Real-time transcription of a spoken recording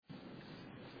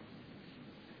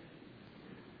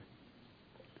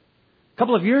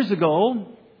couple of years ago,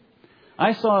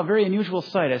 I saw a very unusual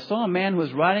sight. I saw a man who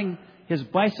was riding his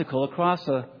bicycle across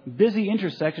a busy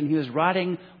intersection. He was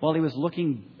riding while he was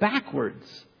looking backwards.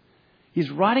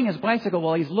 He's riding his bicycle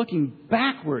while he's looking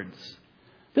backwards.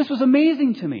 This was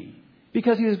amazing to me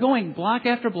because he was going block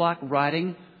after block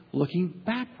riding, looking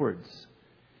backwards.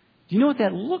 Do you know what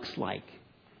that looks like?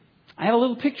 I have a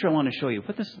little picture I want to show you.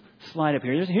 Put this slide up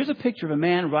here. Here's a picture of a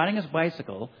man riding his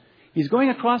bicycle. He's going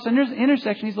across an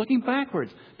intersection. He's looking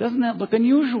backwards. Doesn't that look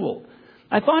unusual?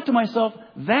 I thought to myself,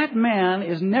 that man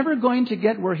is never going to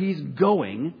get where he's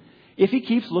going if he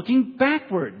keeps looking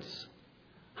backwards.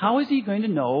 How is he going to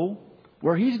know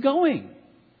where he's going?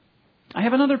 I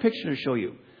have another picture to show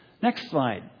you. Next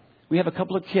slide. We have a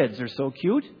couple of kids. They're so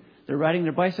cute. They're riding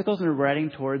their bicycles and they're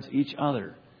riding towards each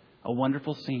other. A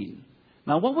wonderful scene.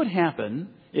 Now, what would happen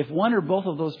if one or both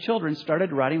of those children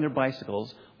started riding their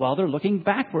bicycles while they're looking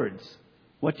backwards?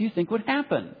 What do you think would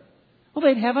happen? Well,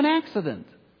 they'd have an accident.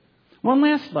 One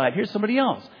last slide. Here's somebody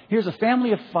else. Here's a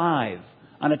family of 5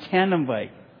 on a tandem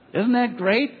bike. Isn't that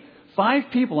great? 5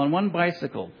 people on one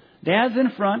bicycle. Dad's in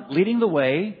front, leading the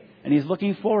way, and he's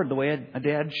looking forward the way a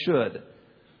dad should.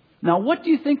 Now, what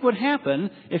do you think would happen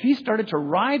if he started to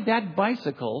ride that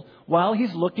bicycle while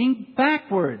he's looking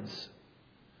backwards?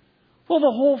 Well,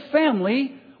 the whole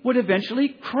family would eventually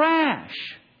crash.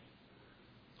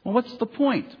 Well, what's the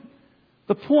point?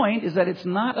 The point is that it's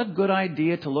not a good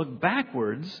idea to look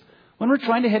backwards when we're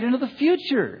trying to head into the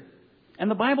future. And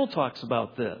the Bible talks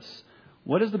about this.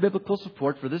 What is the biblical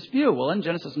support for this view? Well, in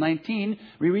Genesis 19,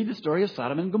 we read the story of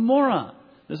Sodom and Gomorrah.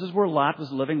 This is where Lot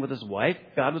was living with his wife.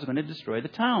 God was going to destroy the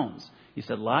towns. He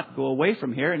said, Lot, go away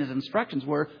from here. And his instructions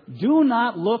were, do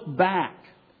not look back.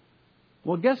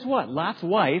 Well, guess what? Lot's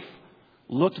wife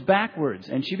looked backwards,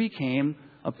 and she became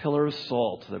a pillar of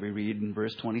salt that we read in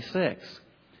verse 26.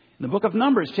 In the book of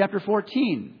Numbers, chapter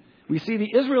 14, we see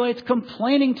the Israelites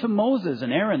complaining to Moses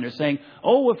and Aaron. They're saying,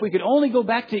 oh, if we could only go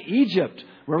back to Egypt,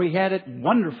 where we had it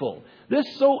wonderful. This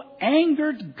so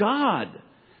angered God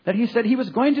that he said he was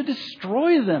going to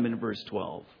destroy them in verse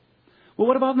 12. Well,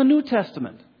 what about in the New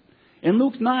Testament? In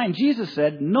Luke 9, Jesus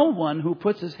said, no one who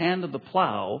puts his hand to the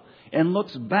plow and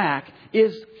looks back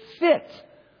is fit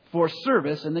for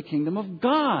service in the kingdom of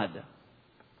God.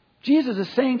 Jesus is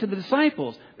saying to the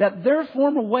disciples that their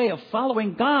former way of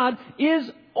following God is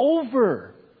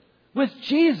over. With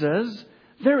Jesus,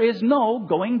 there is no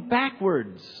going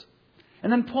backwards.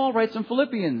 And then Paul writes in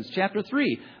Philippians chapter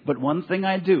 3, but one thing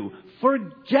I do,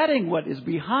 forgetting what is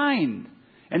behind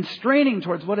and straining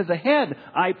towards what is ahead,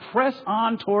 I press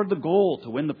on toward the goal to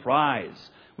win the prize,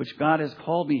 which God has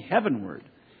called me heavenward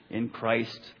in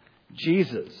Christ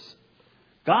Jesus.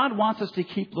 God wants us to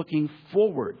keep looking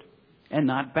forward and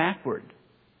not backward.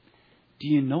 Do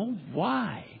you know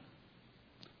why?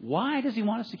 Why does he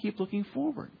want us to keep looking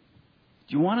forward?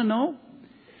 Do you want to know?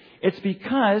 It's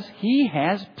because he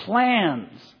has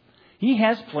plans. He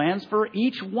has plans for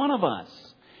each one of us.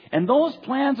 And those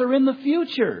plans are in the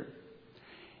future.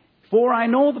 For I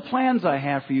know the plans I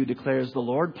have for you, declares the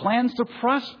Lord. Plans to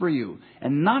prosper you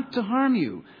and not to harm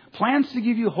you. Plans to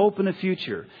give you hope in the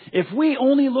future. If we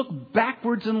only look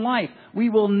backwards in life, we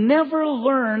will never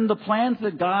learn the plans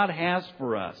that God has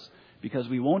for us because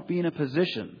we won't be in a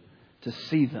position to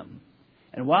see them.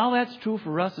 And while that's true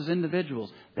for us as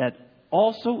individuals, that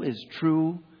also is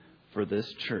true for this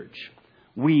church.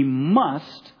 We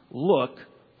must look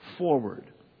forward.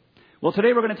 Well,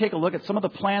 today we're going to take a look at some of the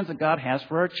plans that God has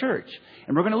for our church.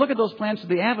 And we're going to look at those plans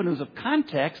through the avenues of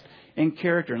context and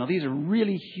character. Now, these are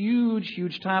really huge,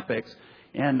 huge topics,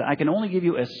 and I can only give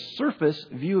you a surface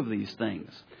view of these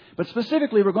things. But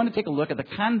specifically, we're going to take a look at the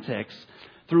context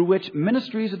through which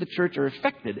ministries of the church are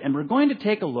affected. And we're going to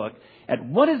take a look at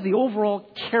what is the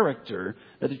overall character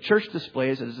that the church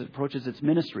displays as it approaches its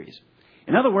ministries.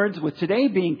 In other words, with today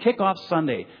being Kickoff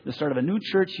Sunday, the start of a new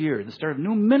church year, the start of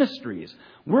new ministries,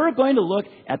 we're going to look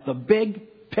at the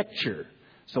big picture.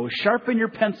 So sharpen your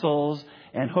pencils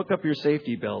and hook up your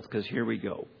safety belts, because here we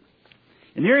go.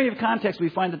 In the area of context, we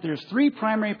find that there's 3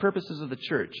 primary purposes of the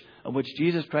church, of which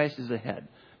Jesus Christ is the head.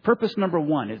 Purpose number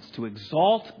 1 is to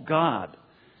exalt God.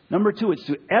 Number 2, it's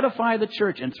to edify the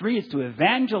church. And 3, it's to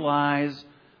evangelize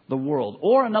the world.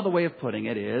 Or another way of putting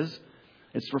it is,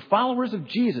 it's for followers of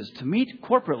Jesus to meet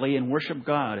corporately and worship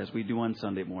God as we do on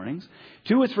Sunday mornings.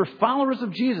 2, it's for followers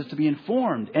of Jesus to be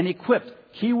informed and equipped.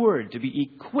 Key word, to be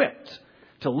equipped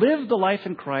to live the life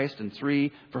in Christ. And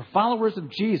 3, for followers of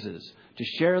Jesus to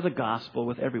share the gospel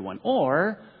with everyone.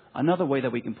 Or another way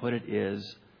that we can put it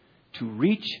is to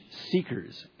reach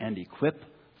seekers and equip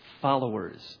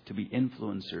followers to be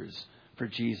influencers for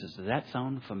Jesus. Does that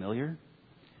sound familiar?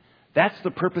 That's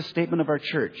the purpose statement of our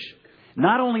church.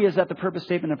 Not only is that the purpose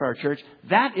statement of our church,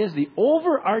 that is the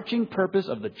overarching purpose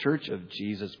of the Church of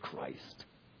Jesus Christ.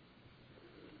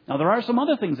 Now, there are some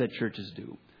other things that churches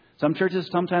do. Some churches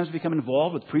sometimes become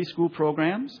involved with preschool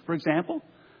programs, for example.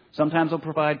 Sometimes they'll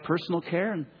provide personal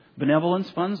care and benevolence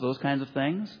funds, those kinds of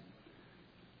things.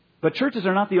 But churches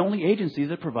are not the only agencies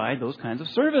that provide those kinds of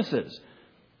services.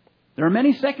 There are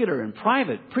many secular and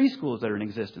private preschools that are in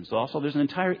existence. Also, there's an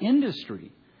entire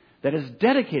industry that is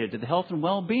dedicated to the health and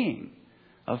well-being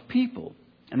of people.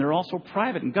 And there are also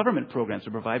private and government programs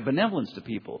to provide benevolence to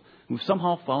people who've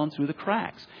somehow fallen through the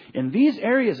cracks. In these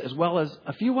areas, as well as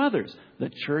a few others, the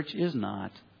church is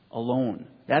not alone.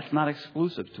 That's not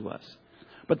exclusive to us.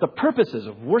 But the purposes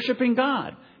of worshiping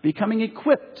God, becoming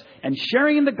equipped, and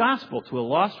sharing the gospel to a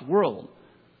lost world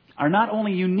are not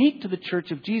only unique to the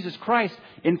Church of Jesus Christ.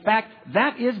 In fact,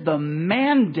 that is the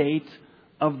mandate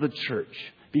of the church.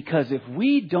 Because if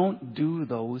we don't do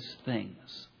those things,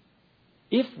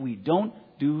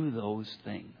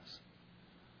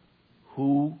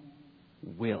 who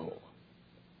will?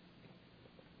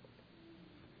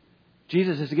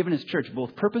 Jesus has given His church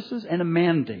both purposes and a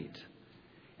mandate.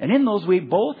 And in those we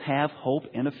both have hope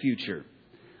and a future.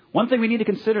 One thing we need to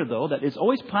consider, though, that it's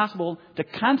always possible to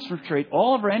concentrate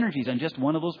all of our energies on just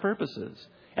one of those purposes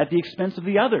at the expense of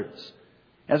the others.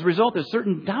 As a result, there's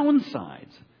certain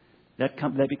downsides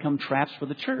that become traps for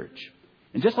the church.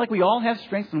 And just like we all have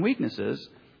strengths and weaknesses,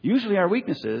 usually our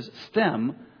weaknesses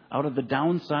stem out of the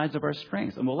downsides of our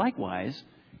strengths. And well, likewise,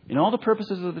 in all the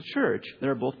purposes of the church,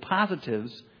 there are both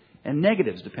positives and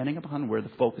negatives, depending upon where the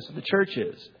focus of the church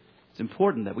is. It's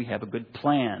important that we have a good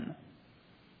plan.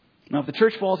 Now, if the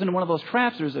church falls into one of those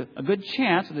traps, there's a good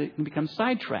chance that it can become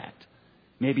sidetracked,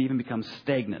 maybe even become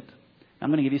stagnant. I'm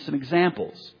going to give you some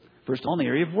examples. First of all, in the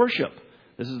area of worship.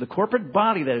 This is the corporate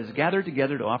body that is gathered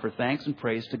together to offer thanks and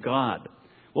praise to God.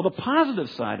 Well, the positive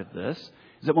side of this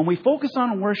is that when we focus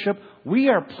on worship, we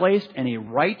are placed in a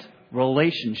right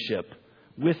relationship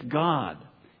with God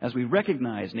as we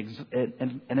recognize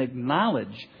and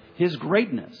acknowledge His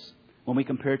greatness when we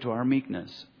compare it to our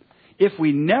meekness. If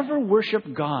we never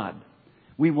worship God,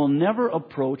 we will never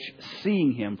approach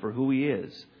seeing Him for who He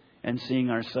is and seeing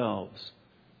ourselves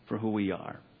for who we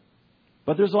are.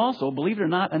 But there's also, believe it or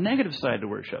not, a negative side to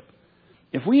worship.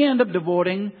 If we end up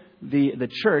devoting the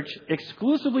church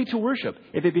exclusively to worship,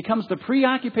 if it becomes the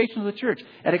preoccupation of the church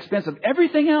at expense of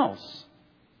everything else,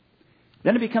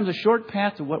 then it becomes a short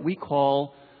path to what we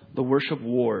call the worship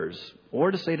wars. Or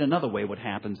to say it another way, what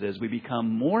happens is we become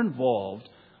more involved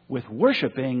with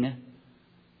worshiping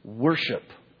worship,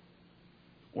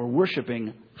 or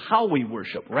worshiping how we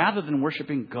worship, rather than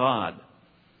worshiping God.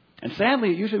 And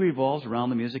sadly, it usually revolves around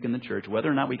the music in the church, whether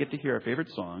or not we get to hear our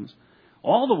favorite songs.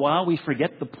 All the while, we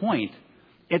forget the point.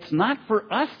 It's not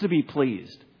for us to be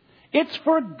pleased. It's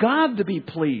for God to be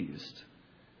pleased.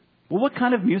 Well, what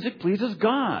kind of music pleases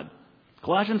God?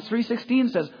 Colossians 3:16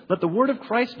 says, "Let the word of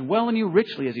Christ dwell in you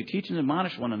richly as you teach and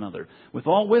admonish one another with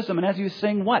all wisdom, and as you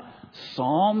sing what?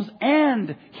 Psalms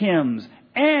and hymns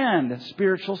and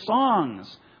spiritual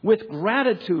songs with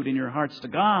gratitude in your hearts to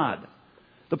God."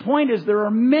 The point is, there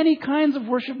are many kinds of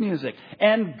worship music,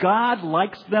 and God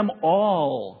likes them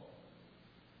all.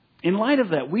 In light of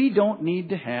that, we don't need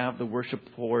to have the worship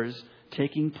wars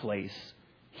taking place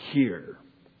here.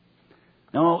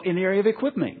 Now, in the area of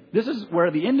equipping, this is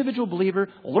where the individual believer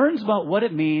learns about what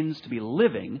it means to be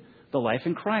living the life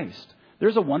in Christ.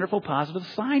 There's a wonderful positive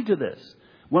side to this.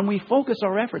 When we focus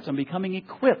our efforts on becoming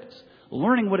equipped,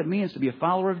 learning what it means to be a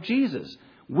follower of Jesus,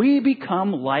 we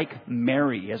become like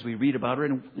Mary, as we read about her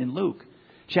in Luke.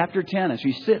 Chapter 10, as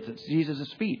she sits at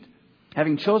Jesus' feet,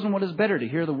 having chosen what is better, to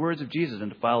hear the words of Jesus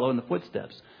and to follow in the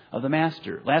footsteps of the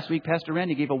Master. Last week, Pastor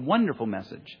Randy gave a wonderful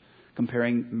message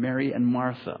comparing Mary and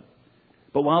Martha.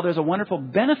 But while there's a wonderful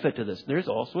benefit to this, there's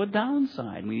also a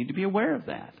downside. We need to be aware of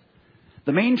that.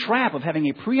 The main trap of having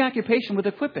a preoccupation with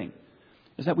equipping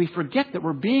is that we forget that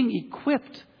we're being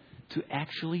equipped to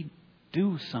actually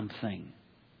do something.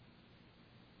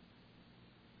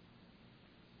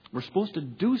 We're supposed to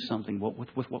do something with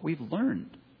what we've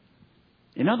learned.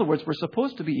 In other words, we're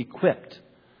supposed to be equipped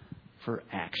for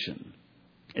action.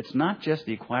 It's not just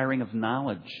the acquiring of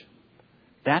knowledge.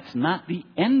 That's not the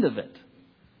end of it.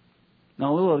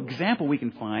 Now, a little example we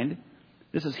can find,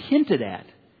 this is hinted at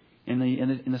in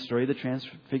the story of the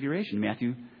Transfiguration,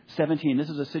 Matthew 17. This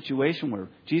is a situation where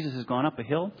Jesus has gone up a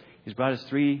hill. He's brought his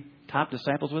 3 top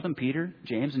disciples with him, Peter,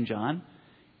 James, and John.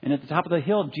 And at the top of the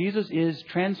hill, Jesus is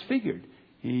transfigured.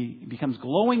 He becomes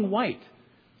glowing white.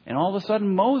 And all of a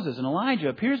sudden, Moses and Elijah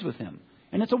appears with him.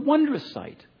 And it's a wondrous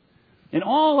sight. And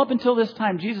all up until this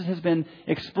time, Jesus has been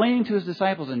explaining to his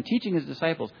disciples and teaching his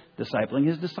disciples, discipling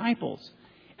his disciples.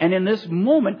 And in this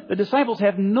moment, the disciples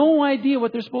have no idea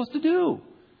what they're supposed to do.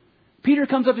 Peter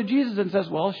comes up to Jesus and says,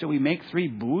 well, shall we make 3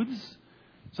 booths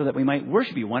so that we might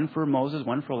worship you? One for Moses,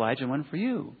 one for Elijah, and one for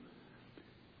you.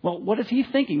 Well, what is he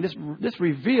thinking? This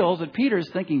reveals that Peter is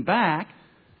thinking back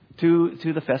to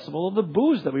the festival of the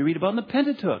booths that we read about in the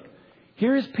Pentateuch.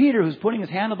 Here is Peter who's putting his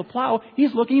hand on the plow.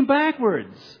 He's looking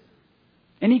backwards.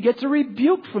 And he gets a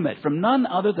rebuke from it, from none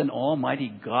other than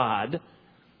Almighty God,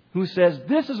 who says,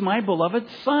 this is my beloved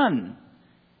Son.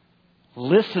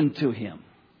 Listen to him.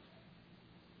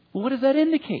 Well, what does that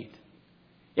indicate?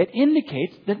 It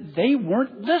indicates that they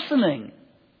weren't listening.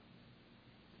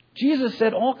 Jesus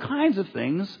said all kinds of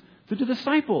things to the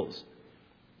disciples.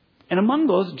 And among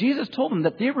those, Jesus told them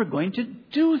that they were going to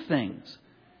do things.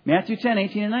 Matthew 10,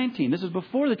 18 and 19. This is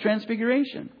before the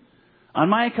transfiguration. On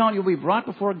my account, you'll be brought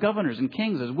before governors and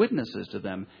kings as witnesses to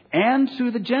them and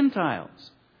to the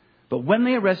Gentiles. But when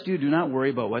they arrest you, do not worry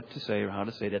about what to say or how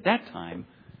to say it. At that time,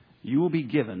 you will be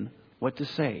given what to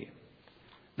say.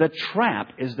 The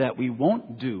trap is that we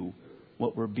won't do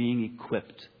what we're being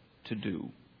equipped to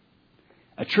do.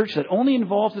 A church that only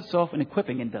involves itself in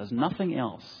equipping and does nothing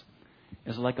else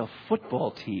is like a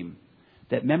football team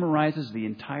that memorizes the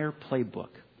entire playbook,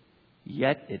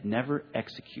 yet it never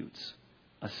executes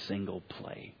a single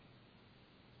play.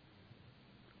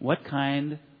 What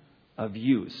kind of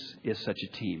use is such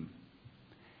a team?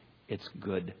 It's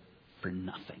good for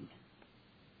nothing.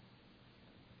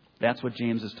 That's what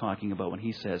James is talking about when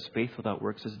he says faith without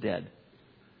works is dead.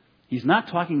 He's not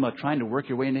talking about trying to work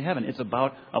your way into heaven. It's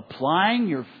about applying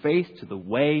your faith to the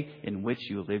way in which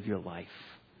you live your life.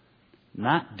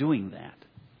 Not doing that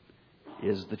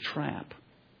is the trap.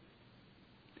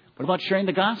 What about sharing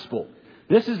the gospel?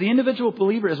 This is the individual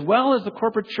believer as well as the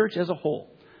corporate church as a whole,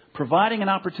 providing an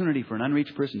opportunity for an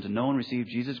unreached person to know and receive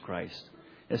Jesus Christ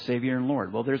as Savior and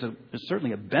Lord. Well, there's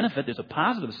certainly a benefit. There's a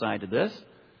positive side to this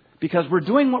because we're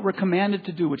doing what we're commanded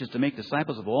to do, which is to make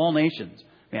disciples of all nations.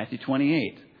 Matthew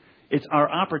 28. It's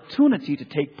our opportunity to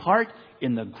take part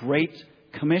in the Great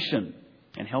Commission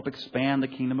and help expand the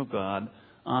kingdom of God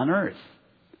on earth.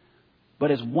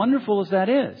 But as wonderful as that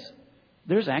is,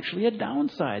 there's actually a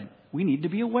downside we need to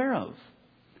be aware of.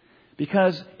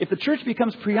 Because if the church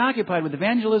becomes preoccupied with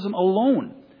evangelism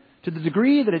alone, to the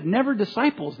degree that it never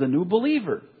disciples the new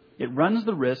believer, it runs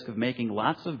the risk of making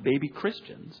lots of baby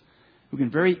Christians who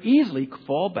can very easily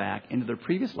fall back into their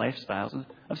previous lifestyles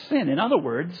of sin. In other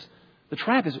words, the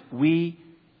trap is we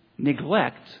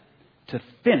neglect to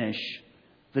finish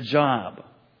the job.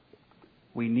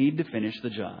 We need to finish the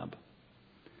job.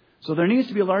 So there needs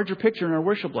to be a larger picture in our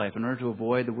worship life in order to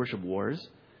avoid the worship wars.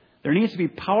 There needs to be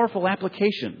powerful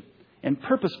application and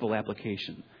purposeful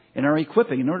application in our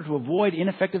equipping in order to avoid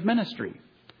ineffective ministry.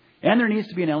 And there needs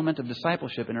to be an element of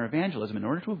discipleship in our evangelism in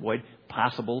order to avoid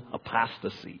possible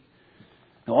apostasy.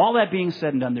 Now, all that being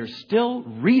said and done, there's still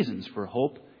reasons for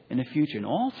hope in the future in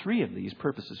all 3 of these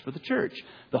purposes for the church.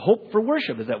 The hope for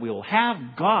worship is that we will have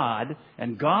God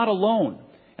and God alone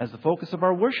as the focus of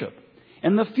our worship.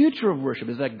 And the future of worship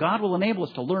is that God will enable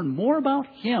us to learn more about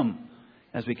Him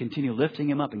as we continue lifting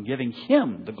Him up and giving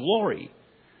Him the glory.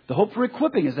 The hope for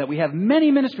equipping is that we have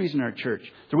many ministries in our church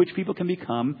through which people can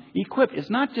become equipped. It's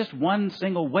not just one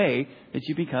single way that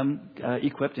you become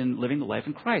equipped in living the life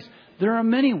in Christ. There are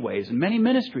many ways and many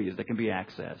ministries that can be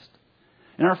accessed.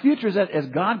 And our future is that as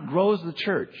God grows the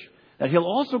church, that He'll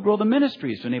also grow the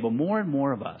ministries to enable more and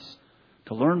more of us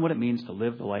to learn what it means to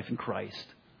live the life in Christ.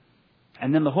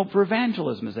 And then the hope for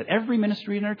evangelism is that every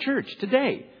ministry in our church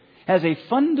today has a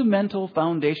fundamental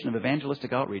foundation of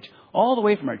evangelistic outreach, all the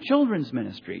way from our children's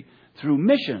ministry through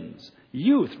missions,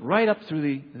 youth, right up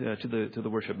through to the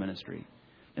worship ministry.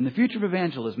 And the future of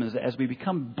evangelism is that as we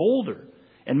become bolder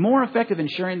and more effective in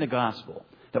sharing the gospel,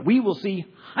 that we will see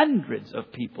hundreds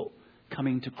of people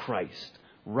coming to Christ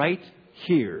right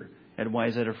here at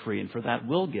Wayzata Free. And for that,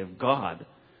 we'll give God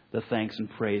the thanks and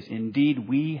praise. Indeed,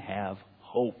 we have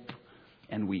hope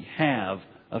and we have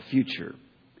a future.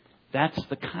 That's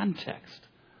the context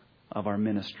of our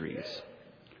ministries.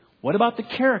 What about the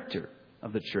character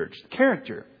of the church?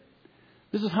 Character.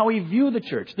 This is how we view the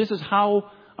church. This is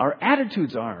how our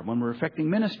attitudes are when we're affecting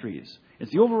ministries.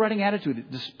 It's the overriding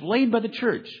attitude displayed by the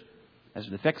church as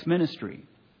it affects ministry.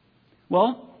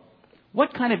 Well,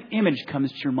 what kind of image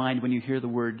comes to your mind when you hear the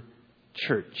word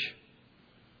church?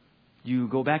 You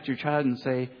go back to your child and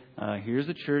say, here's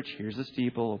the church, here's the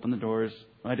steeple, open the doors.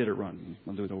 I did it wrong.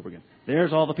 I'll do it over again.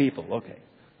 There's all the people.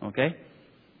 Okay.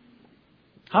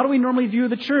 How do we normally view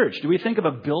the church? Do we think of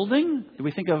a building? Do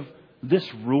we think of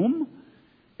this room?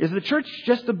 Is the church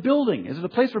just a building? Is it a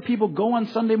place where people go on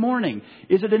Sunday morning?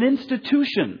 Is it an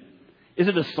institution? Is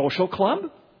it a social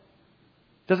club?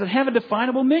 Does it have a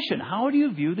definable mission? How do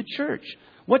you view the church?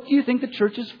 What do you think the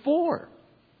church is for?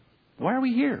 Why are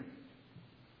we here?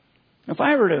 If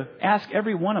I were to ask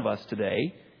every one of us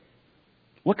today,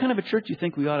 what kind of a church do you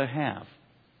think we ought to have?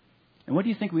 And what do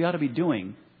you think we ought to be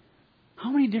doing? How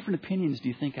many different opinions do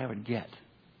you think I would get?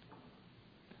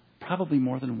 Probably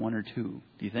more than one or two.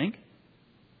 Do you think?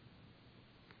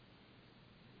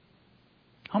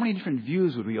 How many different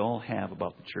views would we all have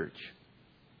about the church?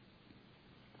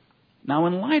 Now,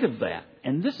 in light of that,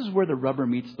 and this is where the rubber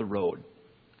meets the road,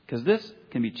 because this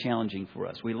can be challenging for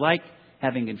us. We like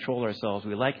having control ourselves.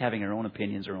 We like having our own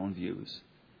opinions, our own views.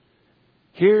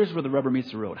 Here's where the rubber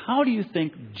meets the road. How do you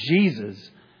think Jesus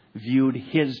viewed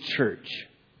his church?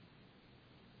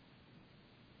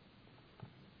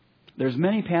 There's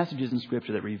many passages in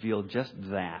Scripture that reveal just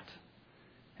that.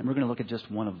 And we're going to look at just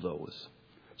one of those.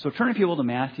 So turn, if you will, to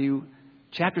Matthew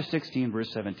chapter 16,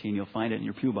 verse 17. You'll find it in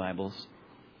your pew Bibles.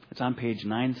 It's on page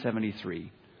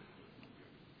 973.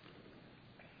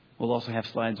 We'll also have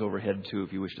slides overhead, too,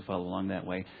 if you wish to follow along that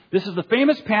way. This is the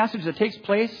famous passage that takes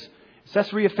place in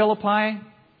Caesarea Philippi.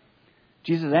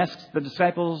 Jesus asks the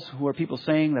disciples, who are people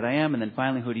saying that I am? And then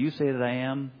finally, who do you say that I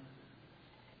am?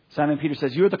 Simon Peter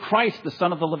says, you are the Christ, the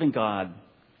Son of the living God.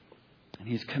 And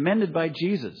he's commended by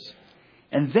Jesus.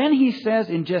 And then he says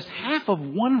in just half of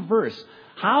one verse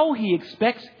how he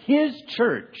expects his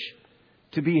church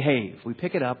to behave. We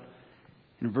pick it up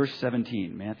in verse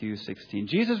 17, Matthew 16.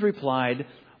 Jesus replied,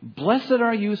 blessed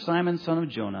are you, Simon, son of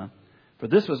Jonah, for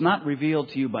this was not revealed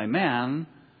to you by man,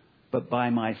 but by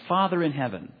my Father in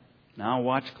heaven. Now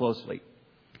watch closely.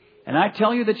 And I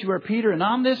tell you that you are Peter, and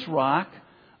on this rock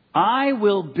I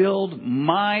will build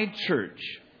my church,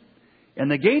 and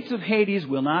the gates of Hades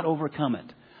will not overcome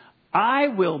it. I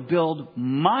will build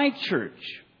my church,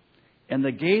 and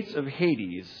the gates of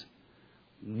Hades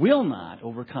will not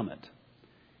overcome it.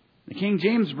 The King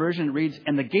James Version reads,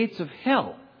 and the gates of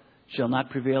hell shall not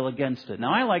prevail against it.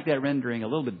 Now, I like that rendering a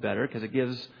little bit better because it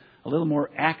gives a little more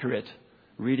accurate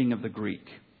reading of the Greek.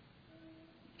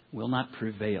 Will not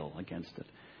prevail against it.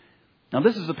 Now,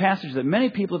 this is a passage that many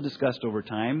people have discussed over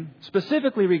time,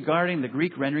 specifically regarding the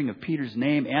Greek rendering of Peter's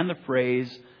name and the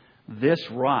phrase, this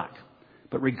rock.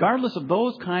 But regardless of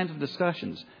those kinds of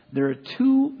discussions, there are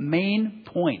two main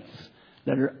points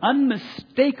that are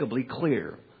unmistakably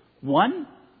clear. One,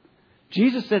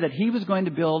 Jesus said that he was going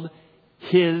to build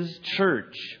his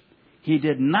church. He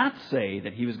did not say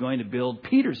that he was going to build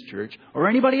Peter's church or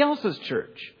anybody else's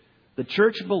church. The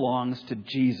church belongs to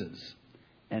Jesus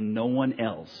and no one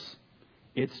else.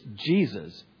 It's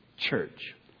Jesus' church.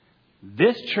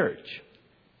 This church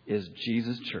is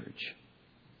Jesus' church.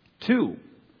 Two,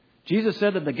 Jesus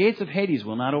said that the gates of Hades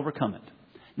will not overcome it.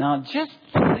 Now, just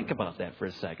think about that for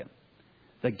a second.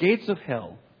 The gates of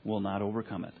hell will not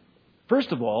overcome it.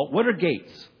 First of all, what are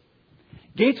gates?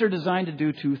 Gates are designed to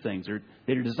do two things.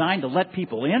 They're designed to let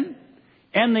people in,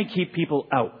 and they keep people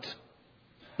out.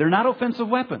 They're not offensive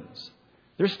weapons.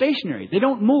 They're stationary. They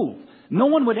don't move. No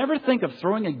one would ever think of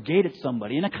throwing a gate at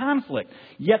somebody in a conflict.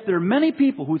 Yet there are many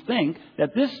people who think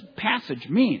that this passage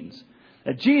means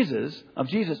that Jesus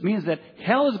means that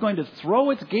hell is going to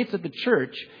throw its gates at the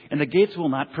church and the gates will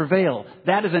not prevail.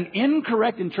 That is an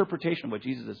incorrect interpretation of what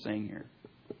Jesus is saying here.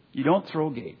 You don't throw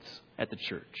gates at the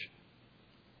church.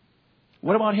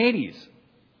 What about Hades?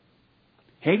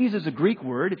 Hades is a Greek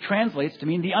word. It translates to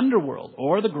mean the underworld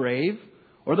or the grave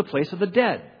or the place of the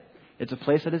dead. It's a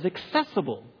place that is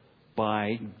accessible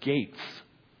by gates.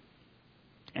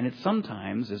 And it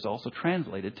sometimes is also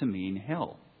translated to mean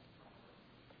hell.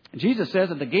 And Jesus says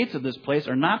that the gates of this place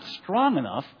are not strong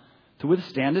enough to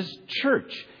withstand his church.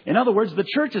 In other words, the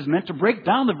church is meant to break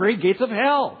down the very gates of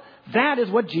hell. That is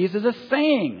what Jesus is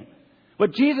saying.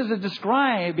 What Jesus is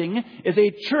describing is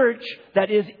a church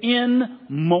that is in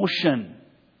motion.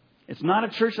 It's not a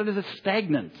church that is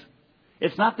stagnant.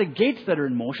 It's not the gates that are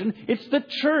in motion. It's the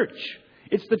church.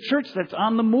 It's the church that's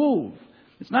on the move.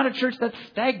 It's not a church that's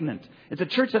stagnant. It's a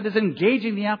church that is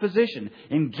engaging the opposition,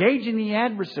 engaging the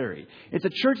adversary. It's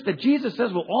a church that Jesus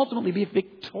says will ultimately be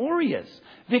victorious.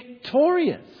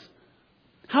 Victorious.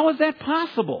 How is that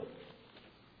possible?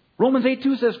 Romans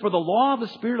 8:2 says, for the law of the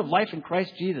Spirit of life in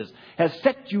Christ Jesus has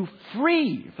set you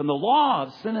free from the law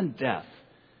of sin and death.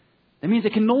 That means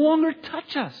it can no longer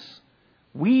touch us.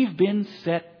 We've been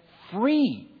set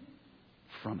free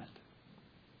from it.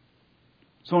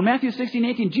 So in Matthew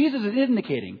 16:18, Jesus is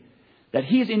indicating that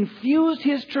he has infused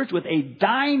his church with a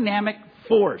dynamic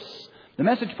force. The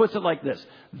Message puts it like this.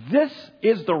 This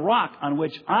is the rock on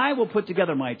which I will put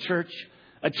together my church.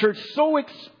 A church so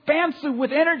expansive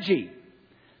with energy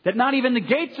that not even the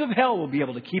gates of hell will be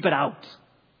able to keep it out.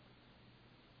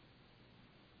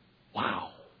 Wow.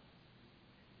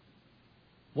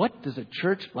 What does a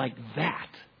church like that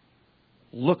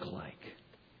look like?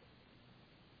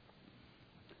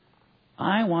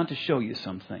 I want to show you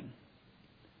something.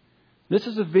 This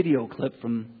is a video clip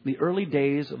from the early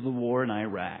days of the war in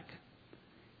Iraq.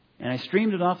 And I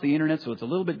streamed it off the internet, so it's a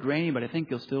little bit grainy, but I think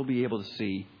you'll still be able to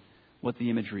see what the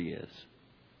imagery is.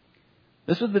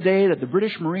 This was the day that the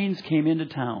British Marines came into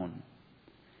town.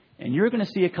 And you're going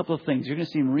to see a couple of things. You're going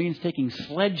to see Marines taking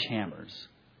sledgehammers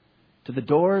to the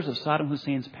doors of Saddam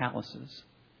Hussein's palaces.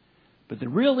 But the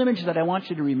real image that I want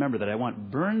you to remember, that I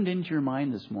want burned into your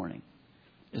mind this morning,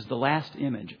 is the last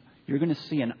image. You're going to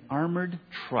see an armored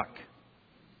truck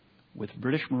with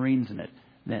British Marines in it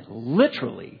that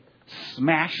literally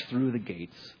smashed through the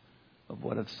gates of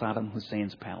one of Saddam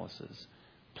Hussein's palaces.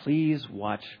 Please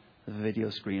watch the video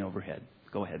screen overhead.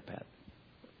 Go ahead, Pat.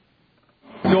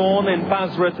 Dawn in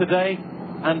Basra today,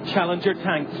 and Challenger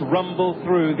tanks rumble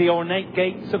through the ornate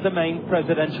gates of the main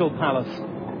presidential palace.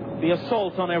 The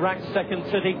assault on Iraq's second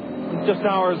city is just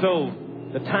hours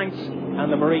old. The tanks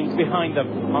and the Marines behind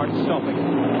them aren't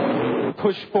stopping.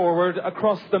 Push forward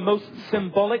across the most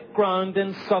symbolic ground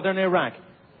in southern Iraq.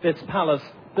 This palace,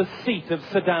 the seat of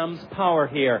Saddam's power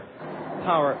here.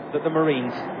 Power that the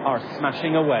Marines are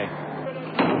smashing away.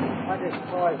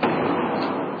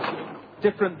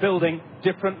 Different building,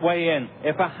 different way in.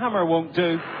 If a hammer won't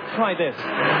do, try this.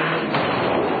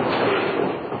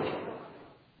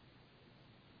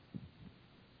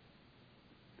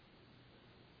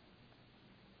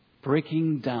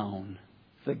 Breaking down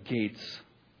the gates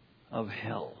of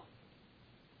hell.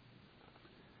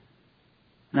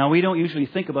 Now, we don't usually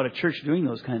think about a church doing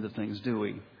those kinds of things, do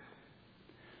we?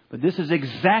 But this is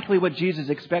exactly what Jesus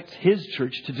expects His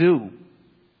church to do.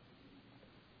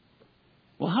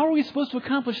 Well, how are we supposed to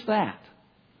accomplish that?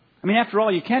 I mean, after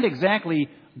all, you can't exactly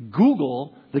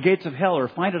Google the gates of hell or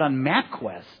find it on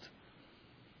MapQuest.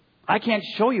 I can't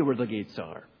show you where the gates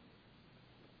are.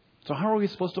 So how are we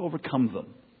supposed to overcome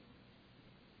them?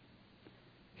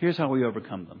 Here's how we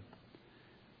overcome them.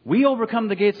 We overcome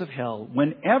the gates of hell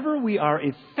whenever we are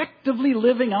effectively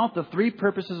living out the three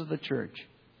purposes of the church.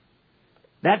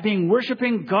 That being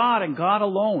worshiping God and God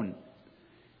alone,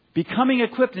 becoming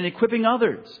equipped and equipping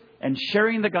others, and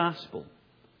sharing the gospel.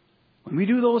 When we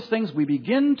do those things, we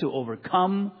begin to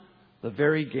overcome the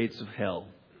very gates of hell.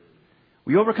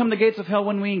 We overcome the gates of hell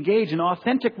when we engage in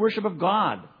authentic worship of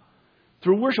God.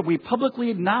 Through worship, we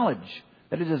publicly acknowledge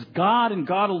that it is God and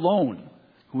God alone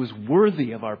who is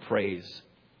worthy of our praise.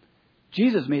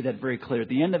 Jesus made that very clear at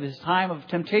the end of His time of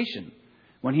temptation,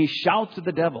 when He shouts to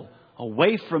the devil,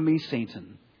 "Away from me,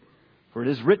 Satan. For it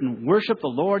is written, worship the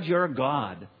Lord your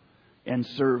God and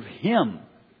serve Him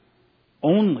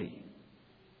only."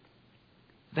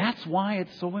 That's why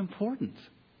it's so important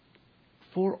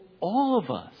for all of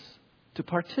us to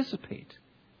participate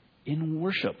in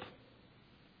worship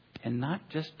and not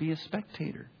just be a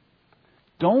spectator.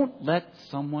 Don't let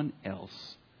someone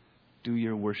else do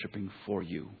your worshiping for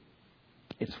you.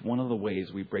 It's one of the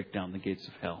ways we break down the gates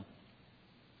of hell.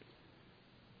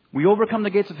 We overcome the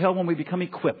gates of hell when we become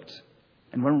equipped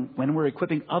and when we're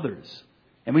equipping others.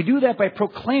 And we do that by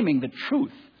proclaiming the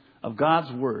truth of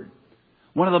God's Word.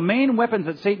 One of the main weapons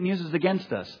that Satan uses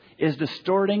against us is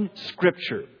distorting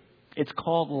Scripture. It's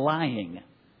called lying.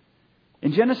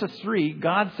 In Genesis 3,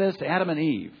 God says to Adam and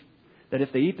Eve that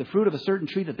if they eat the fruit of a certain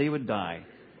tree that they would die.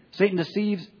 Satan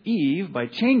deceives Eve by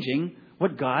changing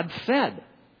what God said.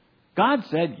 God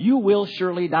said, "You will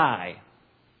surely die."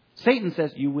 Satan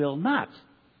says, "You will not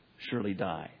surely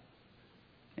die."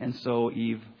 And so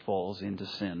Eve falls into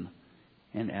sin,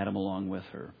 and Adam along with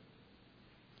her.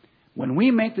 When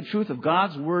we make the truth of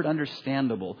God's Word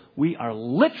understandable, we are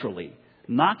literally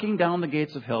knocking down the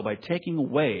gates of hell by taking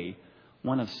away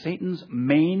one of Satan's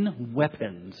main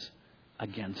weapons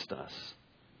against us.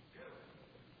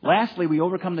 Lastly, we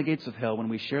overcome the gates of hell when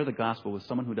we share the gospel with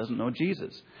someone who doesn't know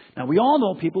Jesus. Now, we all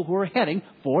know people who are heading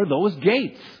for those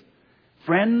gates.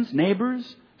 Friends,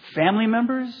 neighbors, family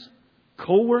members,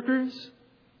 co-workers.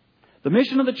 The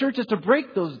mission of the church is to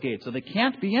break those gates so they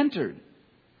can't be entered.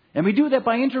 And we do that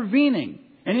by intervening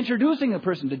and introducing a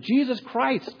person to Jesus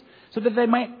Christ so that they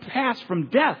might pass from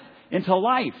death into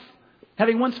life.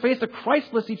 Having once faced a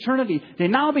Christless eternity, they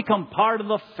now become part of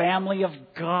the family of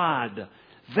God.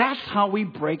 That's how we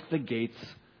break the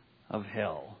gates of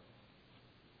hell.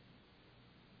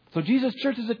 So Jesus'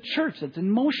 church is a church that's in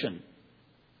motion.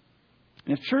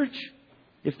 And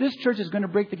if this church is going to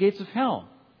break the gates of hell,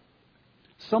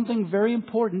 something very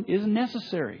important is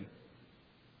necessary.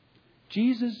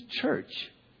 Jesus' church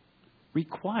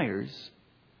requires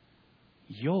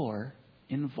your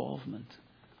involvement.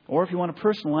 Or if you want to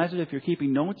personalize it, if you're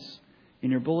keeping notes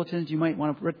in your bulletins, you might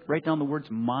want to write down the words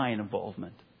my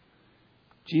involvement.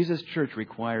 Jesus' church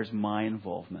requires my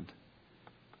involvement.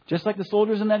 Just like the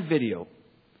soldiers in that video,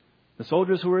 the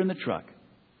soldiers who were in the truck.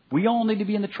 We all need to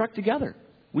be in the truck together.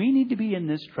 We need to be in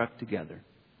this truck together.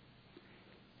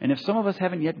 And if some of us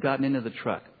haven't yet gotten into the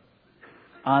truck,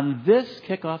 on this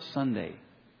kickoff Sunday,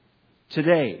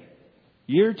 today,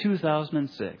 year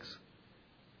 2006,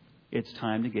 it's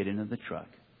time to get into the truck.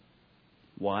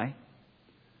 Why?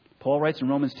 Paul writes in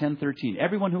Romans 10:13,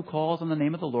 everyone who calls on the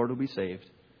name of the Lord will be saved.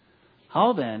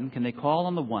 How then can they call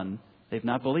on the one they've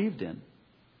not believed in?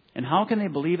 And how can they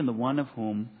believe in the one of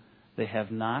whom they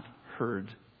have not heard?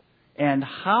 And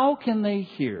how can they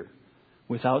hear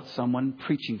without someone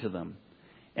preaching to them?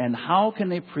 And how can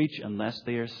they preach unless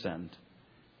they are sent?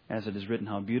 As it is written,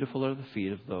 how beautiful are the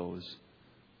feet of those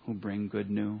who bring good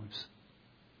news.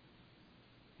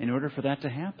 In order for that to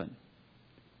happen,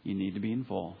 you need to be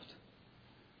involved.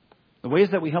 The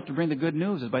ways that we help to bring the good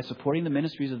news is by supporting the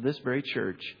ministries of this very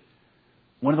church.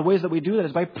 One of the ways that we do that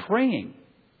is by praying.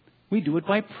 We do it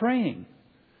by praying.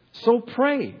 So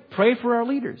pray. Pray for our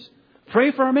leaders.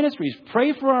 Pray for our ministries.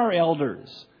 Pray for our elders.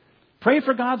 Pray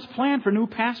for God's plan for a new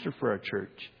pastor for our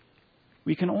church.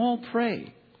 We can all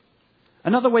pray.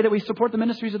 Another way that we support the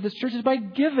ministries of this church is by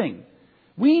giving.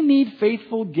 We need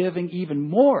faithful giving even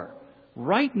more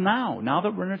right now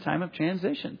that we're in a time of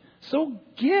transition. So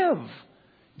give.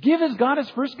 Give as God has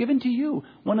first given to you.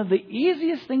 One of the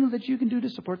easiest things that you can do to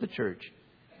support the church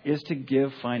is to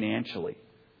give financially.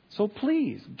 So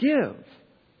please, give.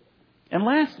 And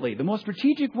lastly, the most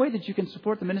strategic way that you can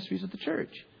support the ministries of the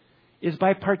church is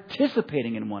by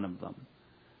participating in one of them.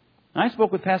 I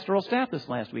spoke with pastoral staff this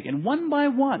last week, and one by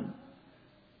one,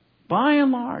 by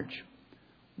and large,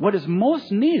 what is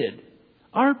most needed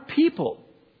are people.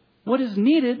 What is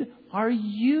needed are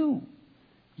you.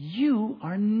 You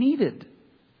are needed.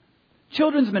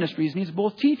 Children's ministries needs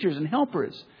both teachers and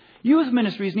helpers. Youth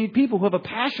ministries need people who have a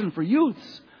passion for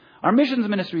youths. Our missions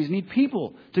ministries need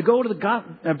people to go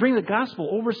to bring the gospel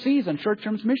overseas on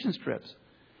short-term missions trips.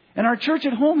 And our church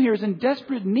at home here is in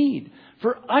desperate need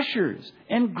for ushers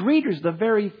and greeters, the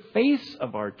very face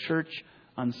of our church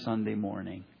on Sunday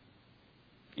morning.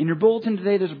 In your bulletin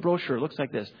today, there's a brochure. It looks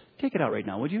like this. Take it out right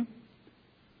now, would you?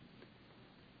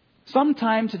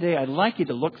 Sometime today, I'd like you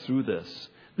to look through this.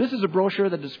 This is a brochure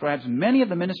that describes many of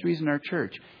the ministries in our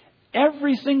church.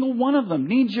 Every single one of them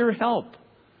needs your help.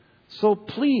 So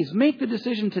please, make the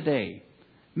decision today.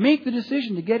 Make the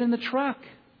decision to get in the truck.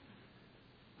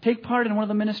 Take part in one of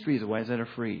the ministries, otherwise that are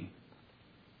free.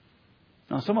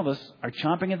 Now, some of us are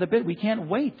chomping at the bit. We can't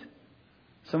wait.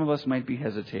 Some of us might be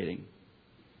hesitating.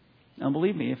 Now,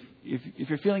 believe me, if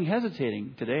you're feeling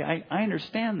hesitating today, I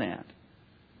understand that.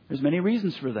 There's many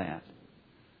reasons for that.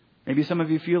 Maybe some of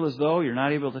you feel as though you're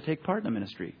not able to take part in the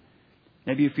ministry.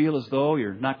 Maybe you feel as though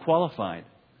you're not qualified,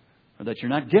 or that you're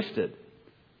not gifted,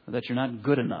 or that you're not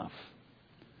good enough.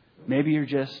 Maybe you're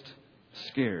just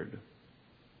scared.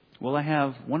 Well, I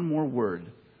have one more word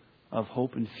of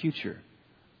hope and future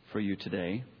for you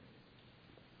today.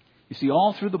 You see,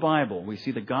 all through the Bible, we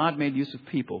see that God made use of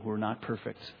people who are not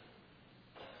perfect.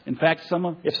 In fact, some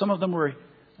of them are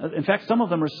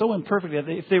so imperfect that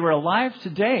if they were alive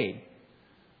today,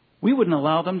 we wouldn't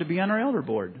allow them to be on our elder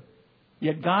board.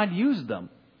 Yet God used them,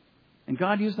 and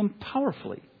God used them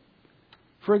powerfully.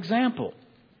 For example,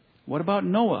 what about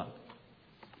Noah?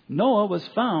 Noah was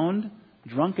found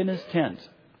drunk in his tent.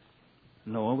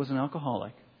 Noah was an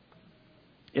alcoholic.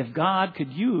 If God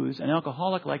could use an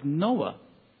alcoholic like Noah,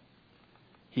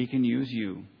 He can use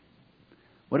you.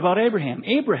 What about Abraham?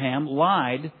 Abraham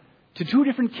lied to two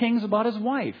different kings about his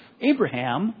wife.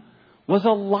 Abraham was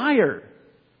a liar,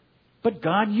 but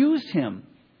God used him.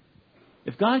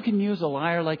 If God can use a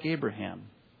liar like Abraham,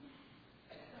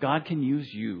 God can use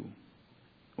you.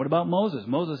 What about Moses?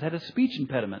 Moses had a speech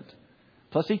impediment.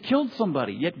 Plus he killed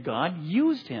somebody, yet God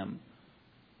used him.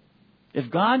 If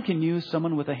God can use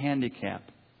someone with a handicap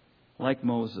like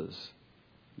Moses,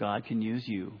 God can use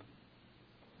you.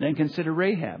 Then consider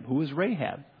Rahab. Who was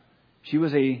Rahab? She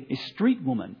was a street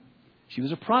woman. She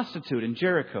was a prostitute in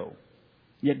Jericho.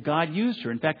 Yet God used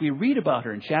her. In fact, we read about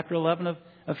her in chapter 11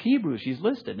 of Hebrews. She's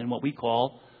listed in what we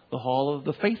call the Hall of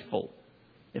the Faithful.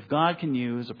 If God can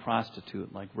use a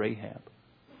prostitute like Rahab,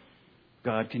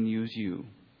 God can use you.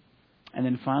 And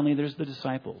then finally, there's the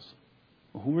disciples.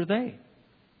 Well, who were they?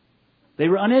 They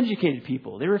were uneducated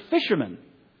people. They were fishermen.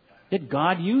 Yet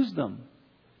God used them.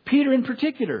 Peter in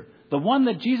particular, the one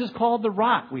that Jesus called the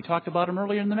rock. We talked about him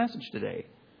earlier in the message today.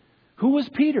 Who was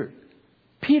Peter?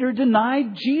 Peter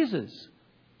denied Jesus.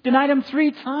 Denied him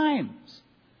 3 times.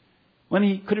 When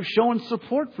he could have shown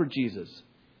support for Jesus,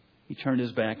 he turned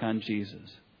his back on Jesus.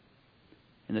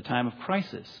 In the time of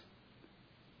crisis,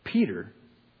 Peter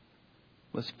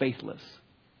was faithless.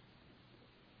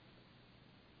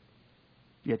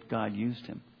 Yet God used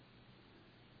him.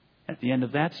 At the end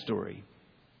of that story,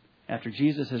 after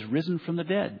Jesus has risen from the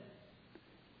dead,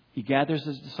 he gathers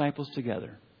his disciples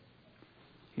together.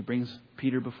 He brings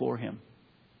Peter before him.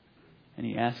 And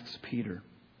he asks Peter,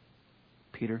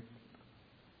 Peter,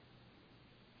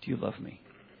 do you love me?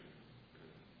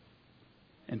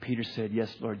 And Peter said,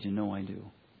 yes, Lord, you know I do.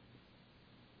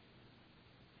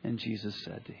 And Jesus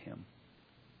said to him,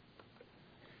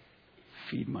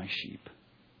 feed my sheep.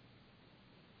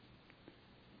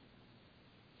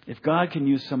 If God can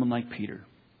use someone like Peter,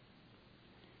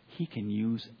 He can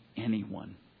use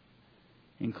anyone,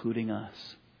 including us.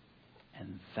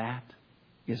 And that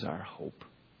is our hope.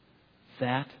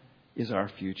 That is our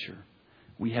future.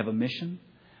 We have a mission,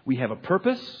 we have a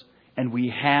purpose, and we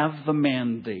have the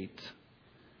mandate.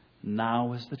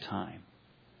 Now is the time.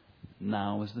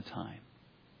 Now is the time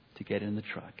to get in the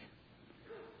truck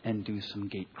and do some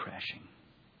gate crashing.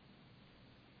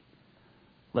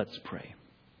 Let's pray.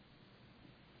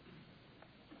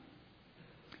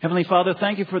 Heavenly Father,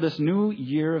 thank you for this new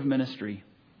year of ministry.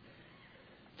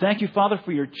 Thank you, Father,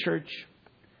 for your church.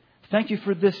 Thank you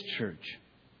for this church.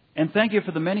 And thank you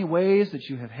for the many ways that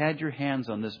you have had your hands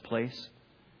on this place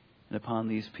and upon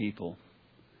these people.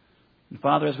 And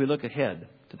Father, as we look ahead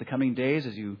to the coming days,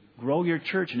 as you grow your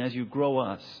church and as you grow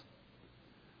us,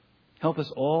 help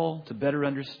us all to better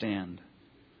understand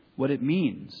what it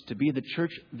means to be the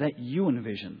church that you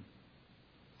envision.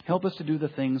 Help us to do the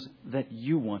things that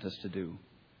you want us to do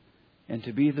and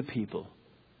to be the people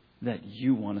that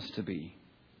you want us to be.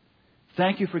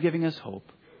 Thank you for giving us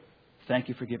hope. Thank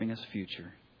you for giving us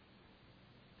future.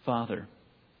 Father,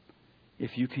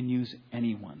 if you can use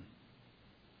anyone,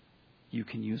 you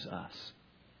can use us.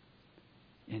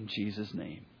 In Jesus'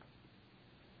 name.